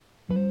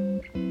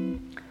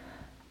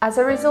As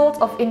a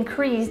result of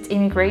increased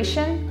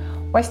immigration,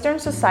 Western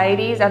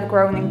societies have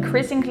grown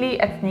increasingly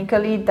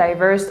ethnically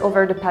diverse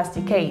over the past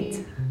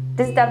decade.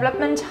 This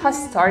development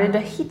has started a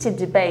heated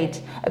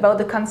debate about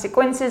the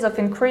consequences of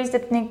increased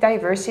ethnic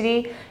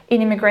diversity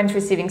in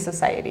immigrant-receiving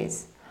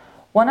societies.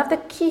 One of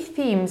the key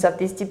themes of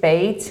this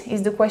debate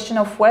is the question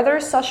of whether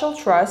social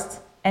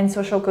trust and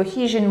social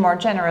cohesion more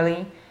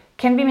generally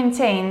can be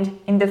maintained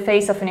in the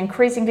face of an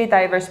increasingly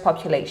diverse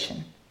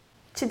population.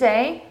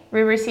 Today,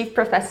 we receive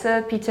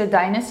Professor Peter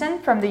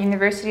Dinesen from the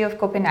University of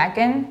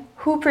Copenhagen,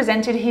 who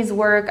presented his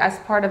work as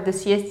part of the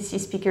CSDC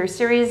Speaker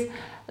Series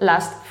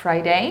last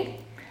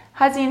Friday.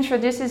 As he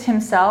introduces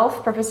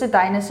himself, Professor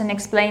Dinesen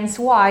explains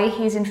why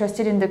he is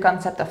interested in the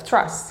concept of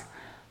trust.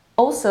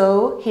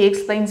 Also, he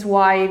explains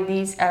why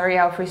this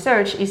area of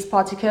research is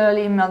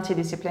particularly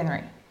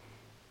multidisciplinary.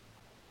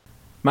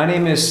 My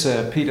name is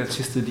Peter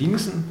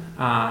Dinesen.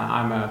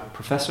 I'm a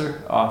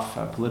professor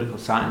of political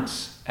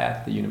science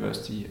at the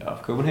University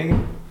of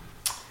Copenhagen.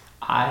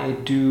 I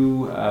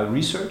do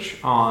research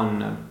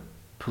on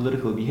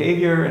political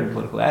behavior and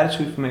political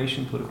attitude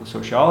formation, political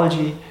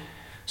sociology.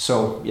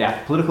 So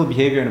yeah, political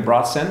behavior in a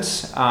broad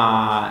sense.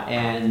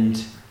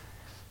 And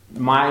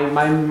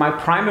my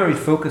primary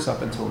focus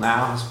up until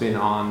now has been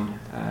on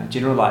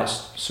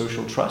generalized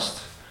social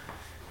trust.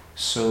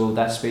 So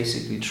that's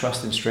basically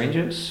trust in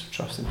strangers,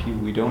 trust in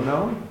people we don't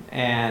know.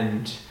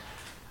 And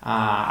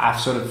I've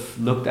sort of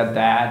looked at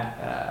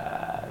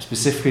that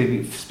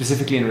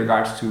specifically in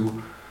regards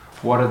to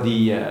what are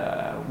the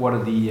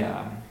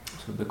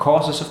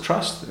causes of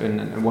trust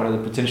and what are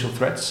the potential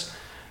threats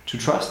to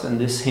trust. And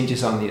this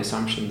hinges on the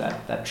assumption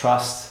that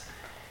trust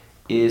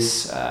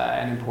is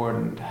an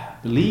important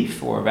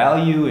belief or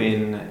value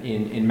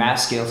in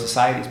mass scale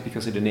societies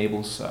because it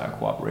enables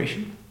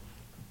cooperation.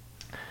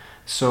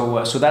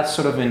 So that's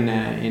sort of in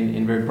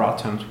very broad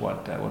terms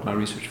what my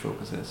research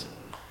focus is.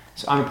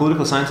 So I'm a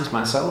political scientist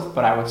myself,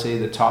 but I would say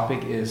the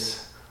topic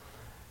is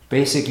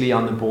basically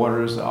on the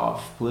borders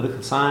of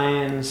political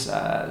science,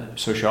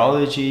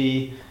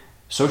 sociology,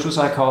 social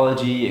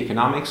psychology,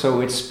 economics.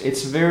 So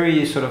it's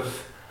very sort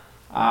of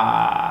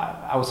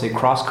I would say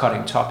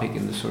cross-cutting topic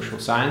in the social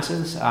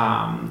sciences.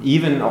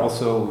 Even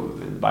also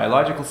in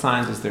biological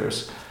sciences,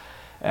 there's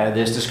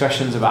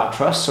discussions about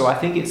trust. So I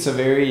think it's a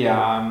very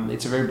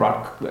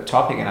broad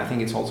topic, and I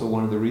think it's also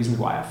one of the reasons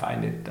why I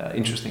find it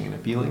interesting and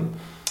appealing.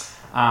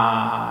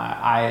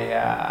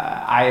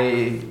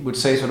 I would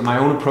say sort of my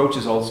own approach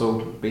is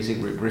also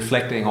basically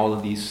reflecting all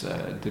of these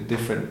the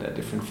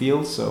different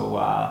fields.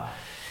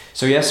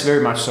 So yes,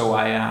 very much so.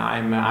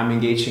 I'm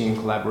engaging in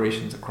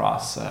collaborations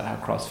across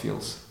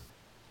fields.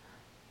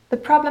 The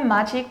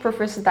problematic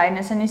Professor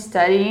Dinesen is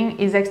studying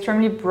is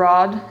extremely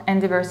broad and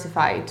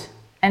diversified,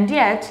 and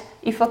yet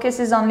he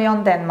focuses only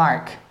on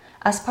Denmark.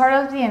 As part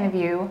of the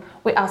interview,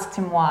 we asked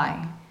him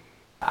why.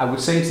 I would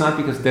say it's not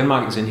because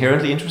Denmark is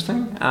inherently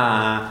interesting.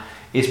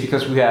 It's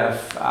because we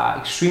have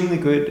extremely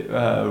good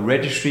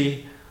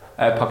registry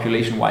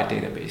population-wide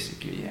data,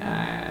 basically.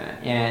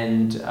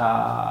 And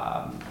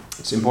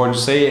it's important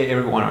to say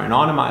everyone are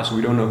anonymized, so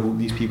we don't know who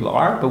these people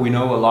are, but we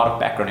know a lot of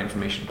background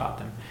information about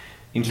them,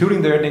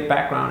 including their ethnic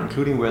background,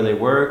 including where they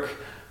work,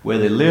 where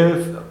they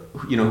live,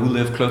 who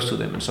live close to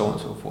them, and so on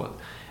and so forth.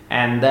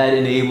 And that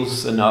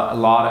enables a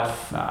lot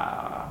of,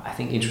 I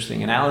think,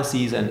 interesting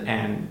analyses,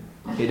 and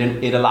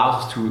it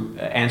allows us to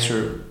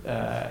answer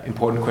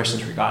important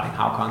questions regarding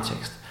how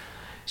context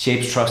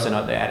shapes trust and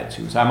other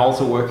attitudes. I'm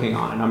also working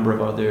on a number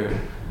of other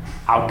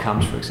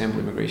outcomes, for example,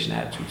 immigration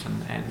attitudes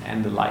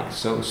and the like.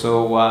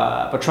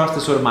 But trust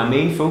is sort of my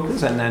main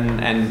focus,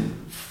 and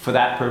for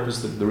that purpose,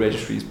 the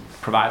registry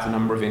provides a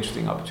number of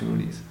interesting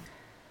opportunities.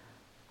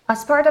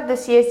 As part of the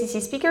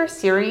CSDC Speaker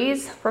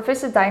Series,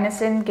 Professor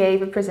Dinesen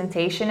gave a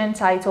presentation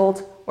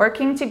entitled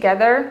Working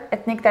Together,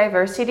 Ethnic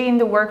Diversity in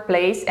the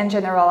Workplace and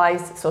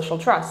Generalized Social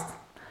Trust.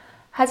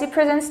 As he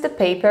presents the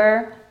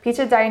paper,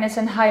 Peter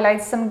Dinesen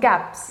highlights some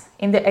gaps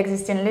in the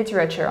existing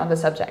literature on the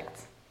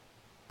subject.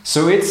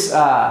 So it's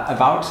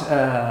about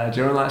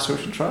generalized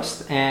social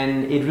trust,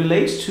 and it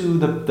relates to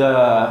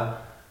the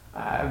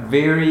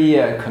very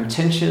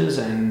contentious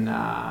and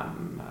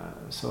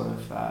sort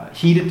of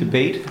heated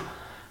debate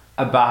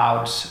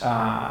about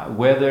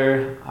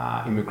whether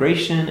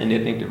immigration and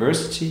ethnic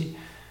diversity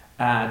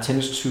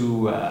tends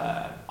to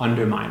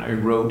undermine or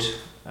erode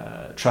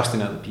trust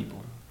in other people.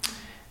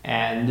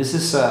 And this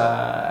is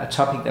a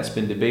topic that's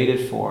been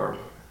debated for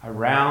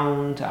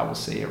around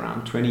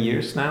 20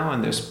 years now,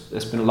 and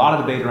there's been a lot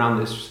of debate around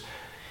this.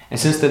 And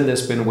since then,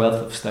 there's been a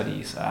wealth of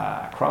studies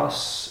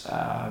across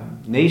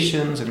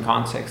nations and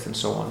contexts and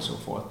so on and so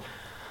forth.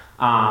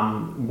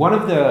 One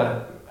of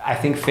the, I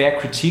think, fair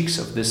critiques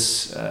of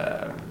this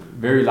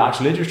very large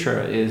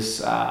literature is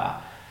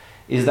that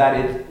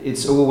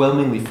it's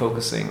overwhelmingly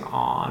focusing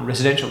on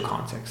residential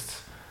contexts.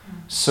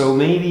 So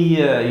maybe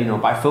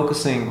by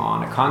focusing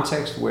on a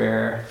context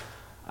where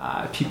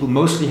people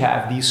mostly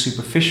have these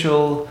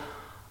superficial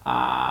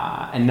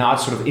and not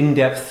sort of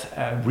in-depth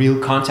real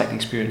contact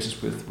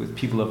experiences with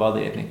people of other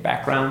ethnic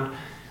background,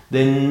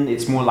 then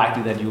it's more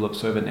likely that you'll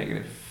observe a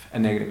negative a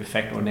negative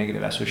effect or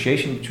negative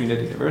association between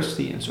ethnic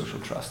diversity and social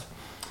trust.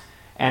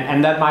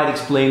 And that might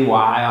explain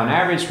why, on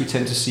average, we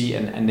tend to see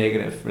a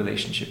negative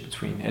relationship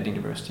between ethnic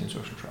diversity and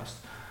social trust.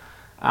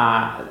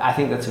 I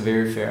think that's a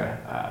very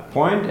fair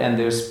point, and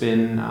there's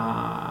been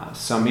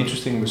some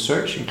interesting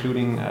research,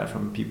 including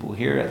from people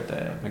here at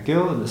the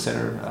McGill in the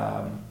Center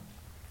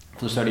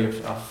for the Study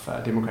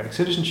of Democratic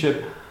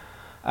Citizenship,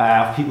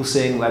 of people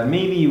saying that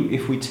maybe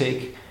if we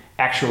take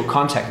actual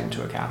contact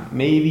into account,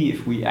 maybe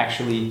if we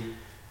actually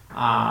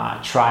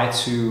try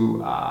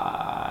to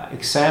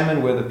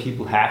examine whether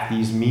people have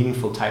these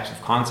meaningful types of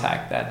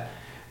contact that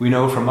we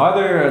know from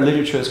other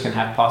literatures can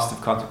have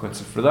positive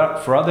consequences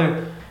for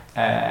other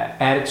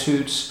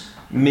attitudes,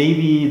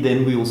 maybe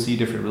then we will see a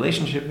different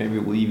relationship, maybe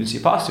we'll even see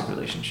a positive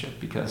relationship,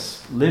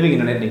 because living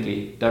in an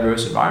ethnically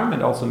diverse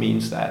environment also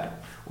means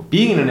that, or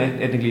being in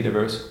an ethnically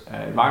diverse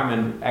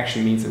environment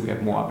actually means that we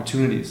have more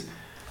opportunities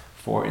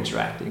for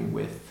interacting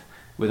with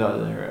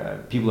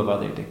other people of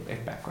other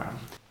ethnic background.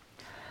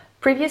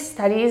 Previous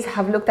studies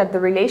have looked at the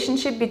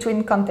relationship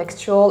between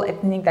contextual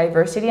ethnic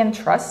diversity and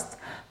trust,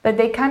 but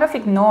they kind of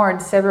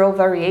ignored several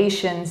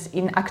variations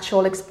in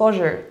actual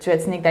exposure to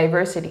ethnic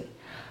diversity.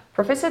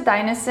 Professor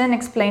Dinesen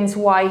explains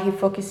why he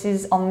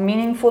focuses on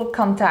meaningful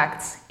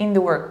contacts in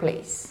the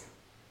workplace.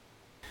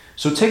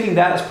 So taking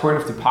that as point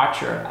of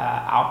departure,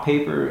 our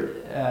paper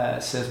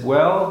says,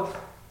 well,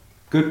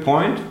 good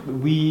point,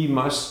 we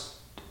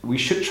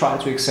should try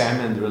to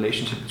examine the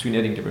relationship between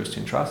ethnic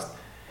diversity and trust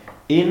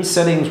in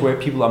settings where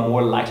people are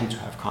more likely to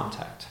have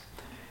contact.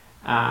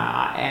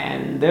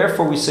 And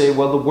therefore we say,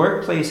 well, the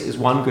workplace is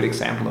one good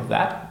example of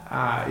that.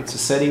 It's a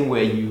setting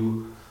where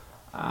you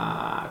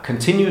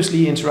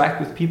continuously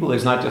interact with people.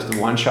 It's not just a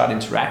one-shot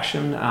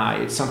interaction.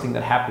 It's something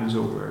that happens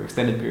over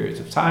extended periods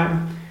of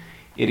time.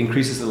 It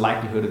increases the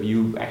likelihood of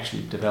you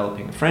actually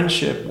developing a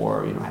friendship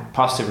or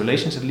positive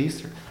relations at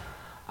least.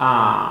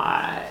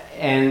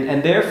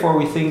 And therefore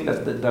we think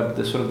that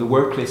the sort of the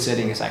workplace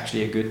setting is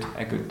actually a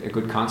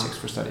good context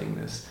for studying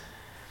this.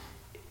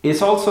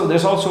 There's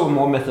also a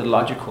more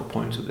methodological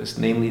point to this,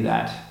 namely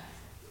that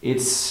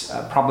it's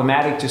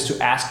problematic just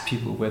to ask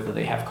people whether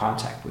they have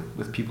contact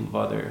with people of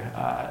other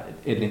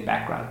ethnic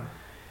background.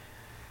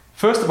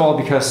 First of all,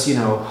 because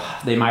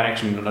they might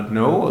actually not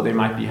know, or they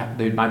might be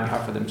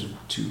hard for them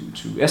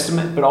to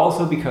estimate, but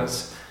also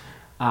because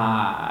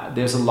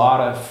there's a lot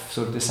of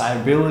sort of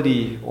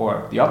desirability,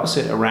 or the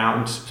opposite,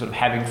 around sort of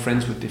having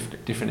friends with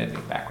different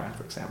ethnic background,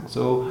 for example.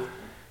 So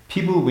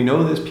we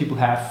know this, people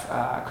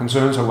have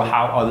concerns over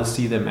how others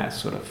see them as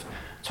sort of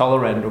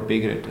tolerant or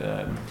bigoted.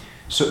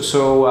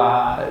 So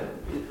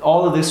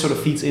all of this sort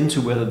of feeds into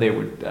whether they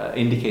would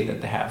indicate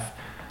that they have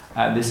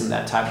this and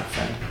that type of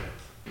friend.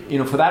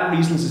 For that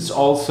reasons, it's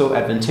also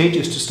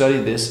advantageous to study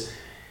this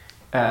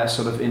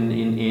sort of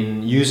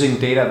in using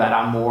data that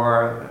are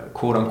more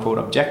quote-unquote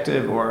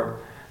objective, or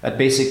that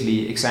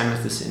basically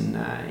examines this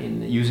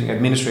in using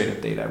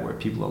administrative data where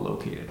people are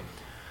located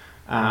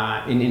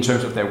in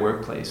terms of their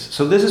workplace.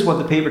 So this is what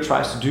the paper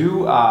tries to do.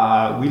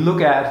 We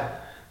look at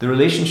the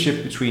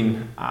relationship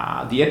between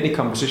the ethnic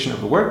composition of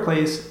the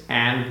workplace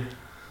and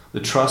the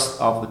trust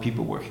of the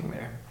people working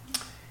there.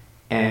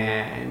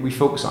 And we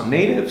focus on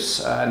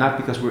natives, not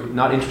because we're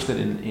not interested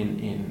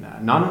in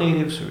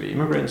non-natives or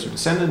immigrants or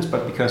descendants,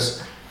 but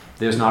because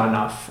there's not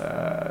enough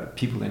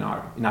people in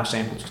our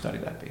sample to study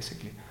that,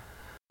 basically.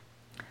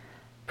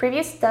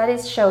 Previous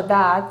studies show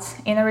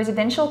that in a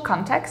residential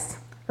context,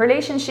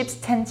 relationships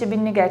tend to be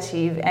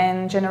negative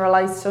and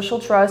generalized social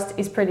trust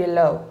is pretty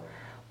low.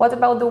 What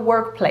about the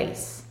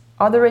workplace?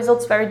 Are the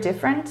results very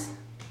different?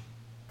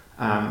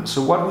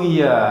 So what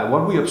we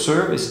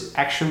observe is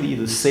actually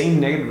the same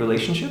negative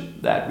relationship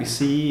that we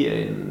see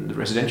in the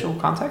residential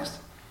context.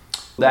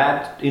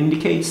 That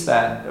indicates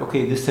that,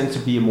 okay, this tends to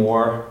be a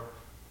more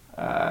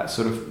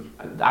sort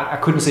of, I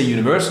couldn't say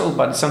universal,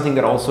 but it's something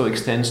that also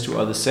extends to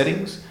other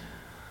settings.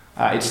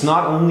 It's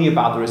not only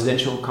about the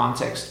residential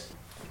context,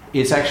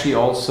 it's actually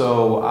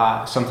also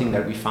something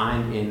that we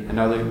find in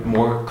another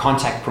more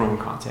contact-prone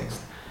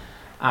context.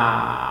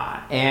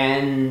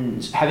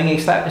 And having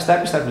established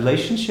that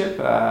relationship,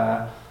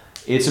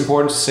 it's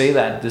important to say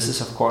that this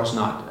is of course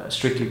not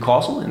strictly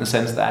causal, in the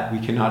sense that we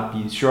cannot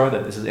be sure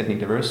that this is ethnic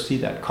diversity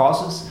that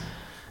causes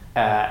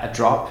a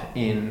drop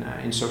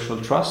in social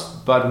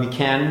trust, but we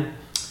can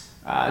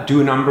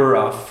do a number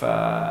of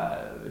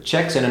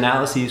checks and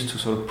analyses to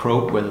sort of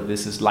probe whether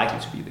this is likely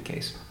to be the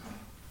case.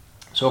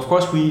 So of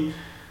course we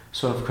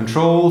sort of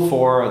control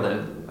for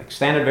the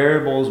standard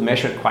variables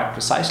measured quite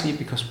precisely,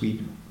 because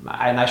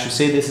and I should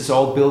say this is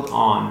all built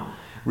on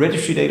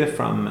registry data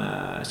from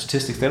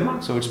Statistics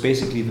Denmark. So it's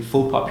basically the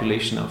full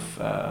population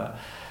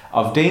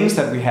of Danes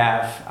that we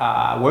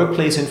have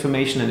workplace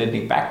information and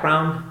ethnic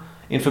background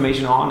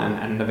information on,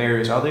 and the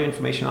various other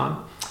information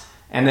on.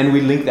 And then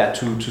we link that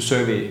to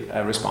survey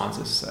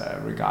responses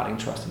regarding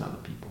trust in other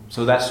people.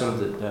 So that's sort of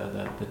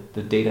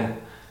the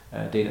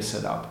data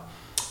set up.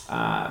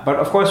 But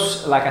of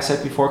course, like I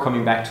said before,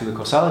 coming back to the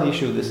causality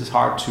issue, this is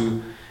hard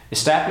to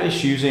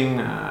establish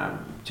using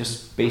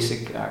just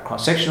basic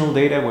cross-sectional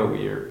data, where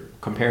we are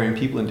comparing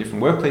people in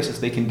different workplaces,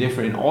 they can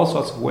differ in all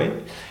sorts of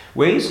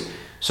ways.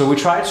 So we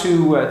try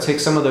to take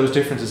some of those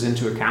differences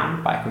into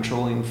account by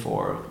controlling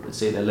for, let's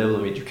say, the level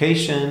of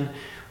education.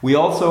 We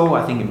also,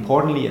 I think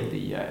importantly,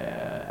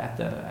 at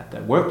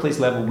the workplace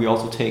level, we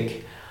also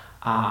take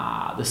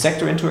the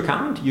sector into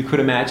account. You could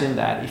imagine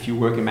that if you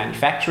work in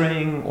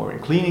manufacturing or in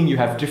cleaning, you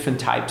have different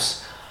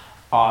types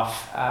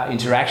of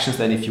interactions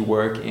than if you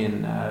work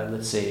in,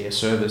 let's say, a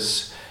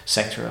service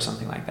sector or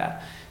something like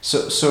that.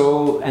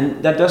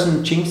 And that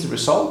doesn't change the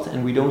result,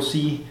 and we don't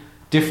see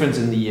difference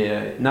in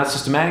the not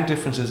systematic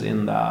differences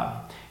in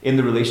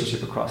the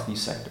relationship across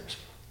these sectors.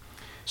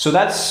 So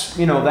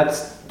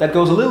that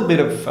goes a little bit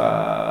of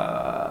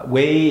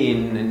way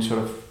in sort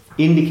of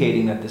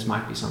indicating that this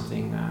might be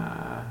something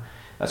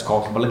that's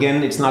causal. But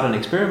again, it's not an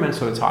experiment,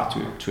 so it's hard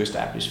to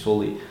establish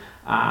fully.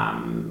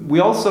 We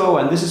also,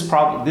 and this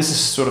is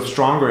sort of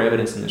stronger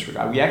evidence in this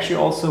regard, we actually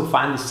also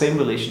find the same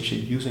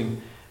relationship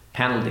using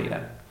panel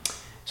data.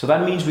 So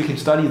that means we can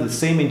study the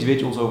same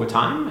individuals over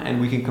time,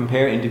 and we can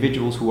compare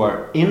individuals who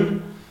are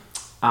in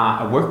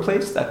a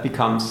workplace that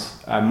becomes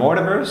more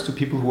diverse to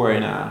people who are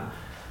in a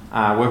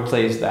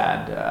workplace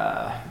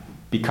that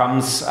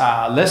becomes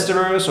less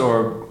diverse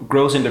or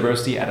grows in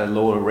diversity at a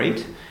lower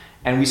rate.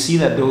 And we see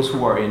that those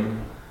who are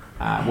in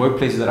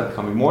workplaces that are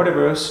becoming more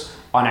diverse,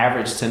 on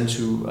average, tend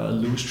to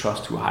lose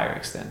trust to a higher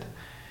extent.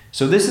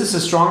 So this is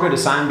a stronger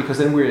design because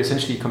then we're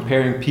essentially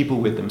comparing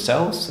people with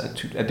themselves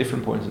at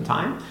different points in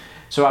time.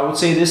 So I would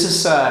say this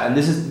is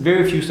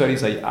very few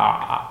studies that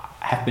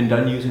have been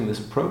done using this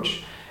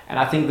approach, and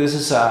I think this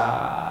is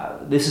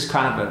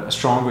kind of a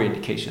stronger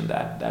indication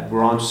that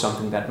we're onto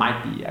something that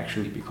might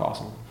actually be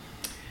causal.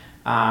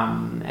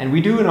 And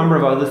we do a number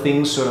of other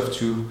things sort of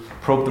to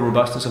probe the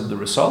robustness of the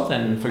result.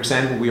 And for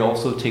example, we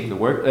also take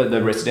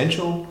the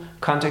residential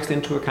context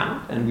into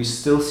account, and we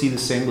still see the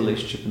same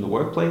relationship in the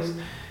workplace.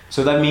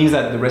 So that means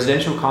that the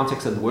residential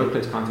context and the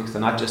workplace context are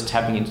not just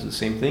tapping into the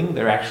same thing;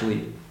 they're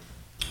actually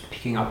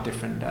picking up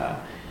different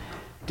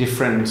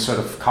sort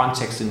of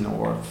contexts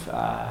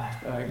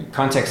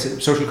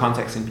social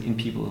context in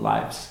people's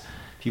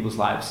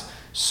lives.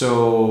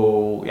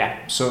 So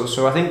yeah,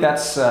 so I think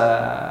that's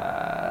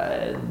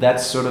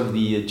sort of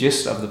the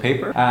gist of the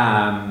paper.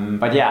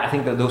 But yeah, I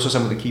think that those are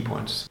some of the key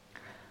points.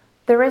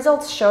 The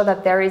results show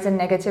that there is a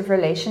negative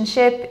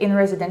relationship in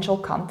residential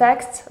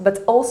contexts,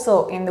 but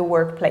also in the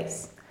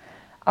workplace.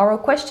 Our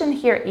question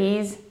here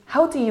is,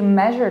 how do you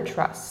measure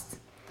trust?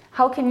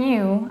 How can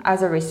you,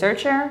 as a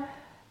researcher,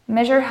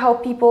 measure how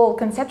people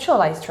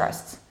conceptualize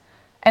trust?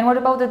 And what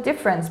about the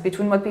difference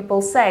between what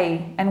people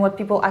say and what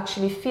people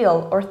actually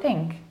feel or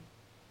think?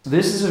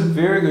 This is a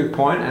very good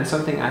point, and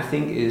something I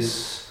think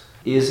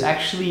is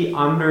actually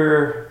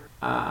under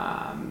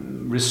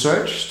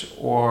researched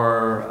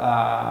or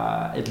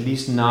at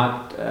least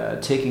not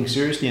taken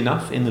seriously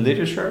enough in the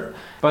literature.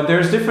 But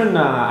there's different.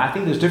 I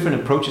think there's different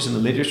approaches in the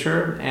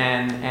literature,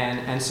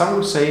 and some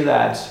would say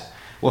that,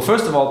 well,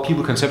 first of all,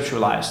 people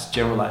conceptualize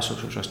generalized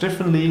social trust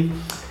differently.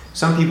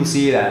 Some people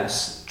see it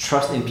as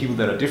trust in people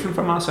that are different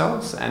from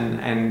ourselves,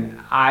 and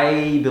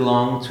I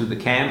belong to the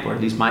camp, or at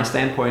least my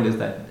standpoint is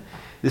that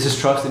this is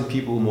trust in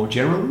people more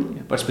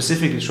generally, but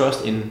specifically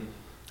trust in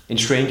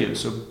strangers,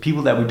 so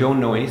people that we don't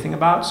know anything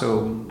about,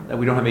 so that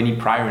we don't have any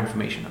prior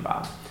information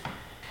about.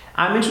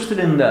 I'm interested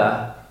in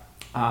the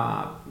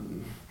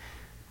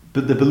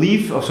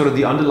belief of sort of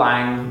the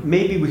underlying,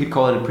 maybe we could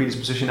call it a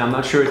predisposition, I'm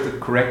not sure it's the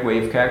correct way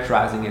of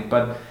characterizing it,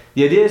 but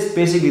the idea is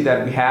basically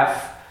that we have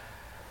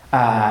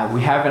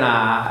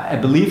a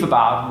belief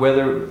about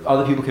whether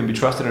other people can be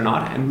trusted or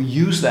not, and we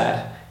use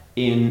that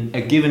in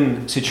a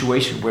given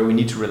situation where we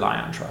need to rely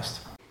on trust.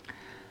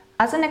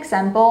 As an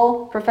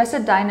example, Professor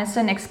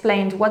Dinesen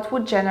explained what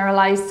would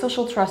generalized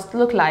social trust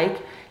look like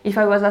if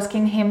I was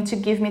asking him to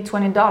give me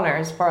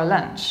 $20 for a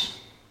lunch.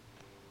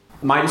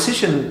 My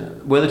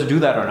decision whether to do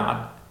that or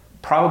not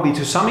probably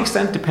to some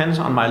extent depends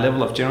on my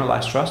level of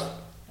generalized trust.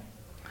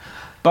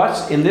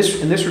 But in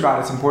this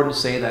regard, it's important to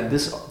say that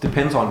this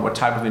depends on what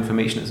type of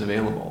information is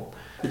available.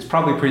 It's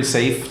probably pretty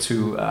safe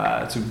to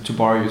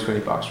borrow you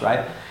 $20,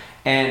 right?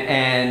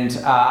 And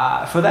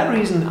for that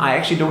reason, I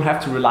actually don't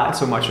have to rely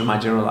so much on my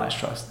generalized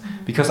trust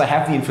because I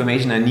have the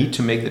information I need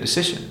to make the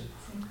decision,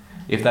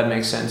 if that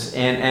makes sense.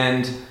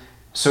 And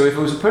so if it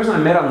was a person I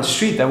met on the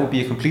street, that would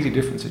be a completely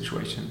different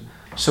situation.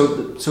 So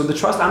the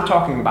trust I'm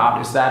talking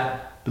about is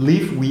that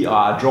belief we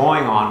are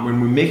drawing on when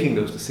we're making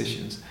those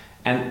decisions.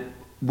 And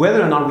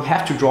whether or not we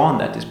have to draw on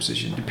that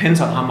disposition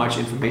depends on how much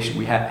information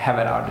we have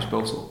at our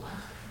disposal.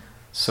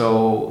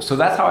 So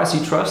that's how I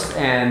see trust,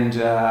 and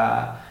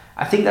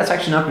I think that's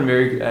actually not been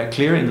very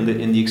clear in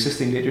the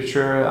existing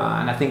literature,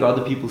 and I think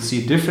other people see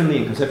it differently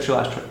and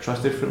conceptualize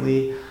trust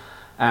differently.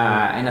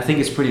 And I think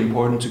it's pretty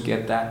important to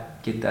get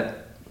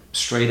that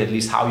straight, at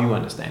least how you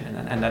understand it,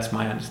 and that's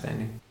my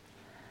understanding.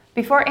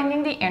 Before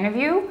ending the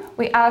interview,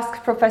 we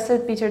asked Professor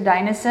Peter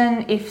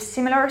Dinesen if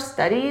similar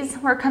studies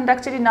were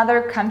conducted in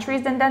other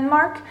countries than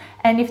Denmark,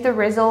 and if the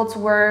results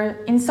were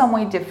in some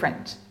way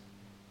different.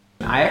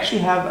 I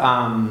actually have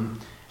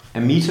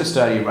a meta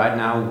study right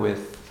now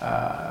with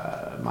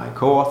my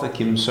co-author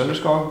Kim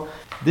Sønderskov.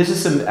 This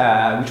is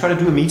we try to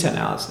do a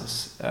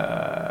meta-analysis,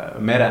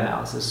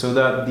 meta-analysis. So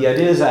the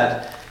idea is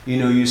that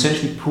you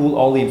essentially pool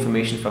all the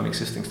information from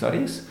existing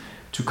studies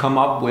to come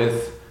up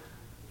with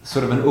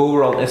sort of an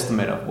overall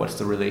estimate of what's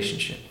the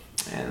relationship.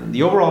 And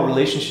the overall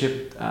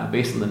relationship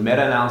based on the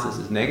meta-analysis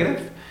is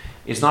negative.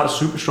 It's not a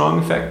super strong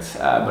effect,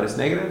 but it's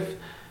negative.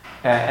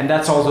 And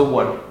that's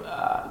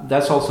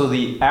also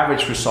the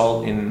average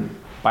result in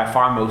by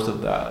far most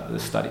of the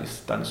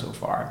studies done so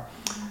far.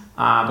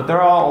 But there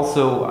are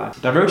also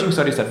diverging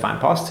studies that find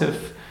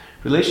positive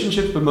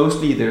relationships, but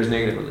mostly there's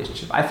negative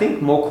relationship. I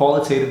think more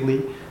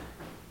qualitatively,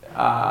 the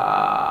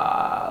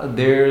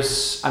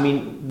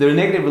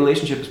negative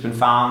relationship has been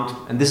found,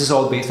 and this is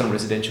all based on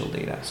residential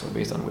data, so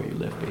based on where you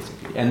live,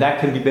 basically. And that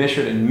can be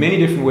measured in many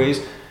different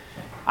ways.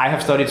 I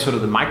have studied sort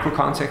of the micro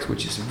context,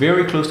 which is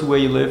very close to where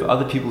you live.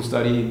 Other people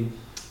study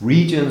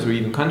regions or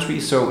even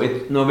countries, so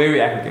it's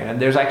very aggregate. And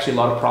there's actually a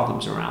lot of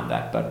problems around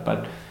that,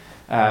 but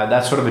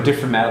that's sort of a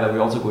different matter that we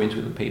also go into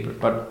in the paper.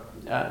 But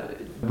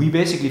we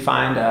basically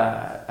find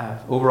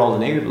overall a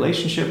negative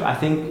relationship. I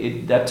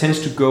think that tends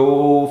to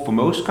go for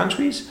most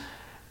countries.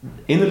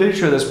 In the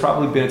literature, there's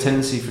probably been a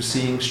tendency for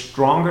seeing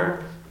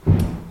stronger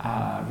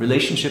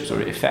relationships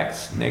or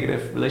effects,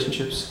 negative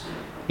relationships,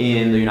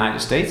 in the United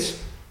States.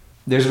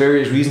 There's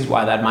various reasons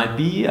why that might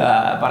be,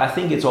 but I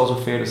think it's also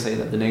fair to say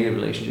that the negative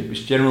relationship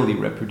is generally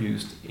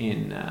reproduced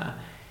in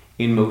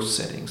most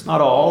settings.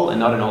 Not all, and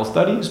not in all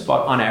studies,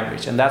 but on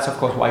average. And that's, of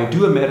course, why you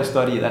do a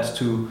meta-study. That's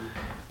to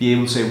be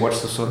able to say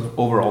what's the sort of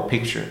overall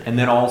picture, and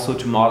then also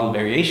to model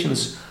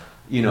variations.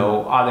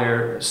 Are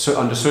there,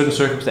 under certain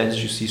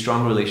circumstances, you see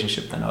stronger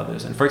relationship than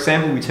others. And for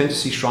example, we tend to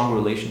see stronger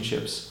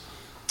relationships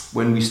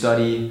when we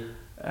study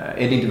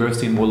ethnic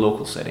diversity in more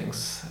local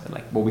settings,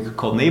 like what we could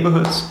call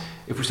neighborhoods.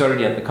 If we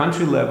study at the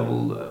country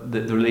level,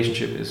 the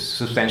relationship is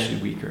substantially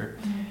weaker.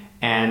 Mm-hmm.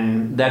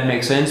 And that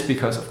makes sense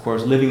because, of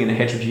course, living in a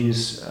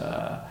heterogeneous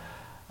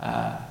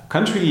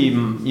country,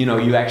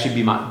 you actually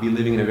be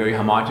living in a very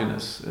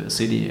homogeneous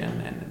city,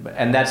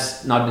 and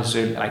that's not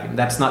necessarily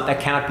that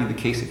cannot be the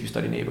case if you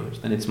study neighborhoods.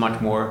 Then it's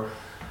much more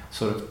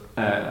sort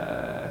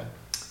of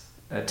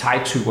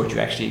tied to what you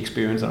actually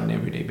experience on an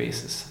everyday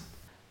basis.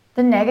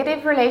 The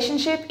negative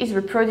relationship is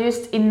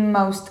reproduced in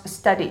most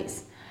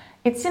studies.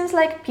 It seems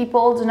like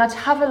people do not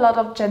have a lot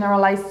of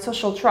generalized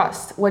social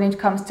trust when it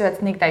comes to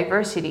ethnic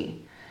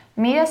diversity.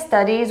 Meta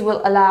studies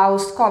will allow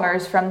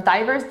scholars from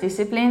diverse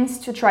disciplines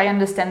to try and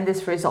understand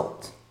this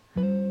result.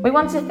 We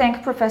want to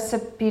thank Professor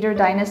Peter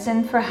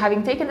Dinesen for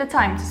having taken the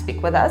time to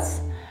speak with us.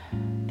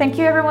 Thank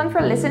you everyone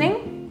for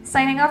listening.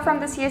 Signing off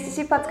from the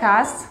CSTC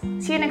podcast.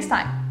 See you next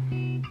time.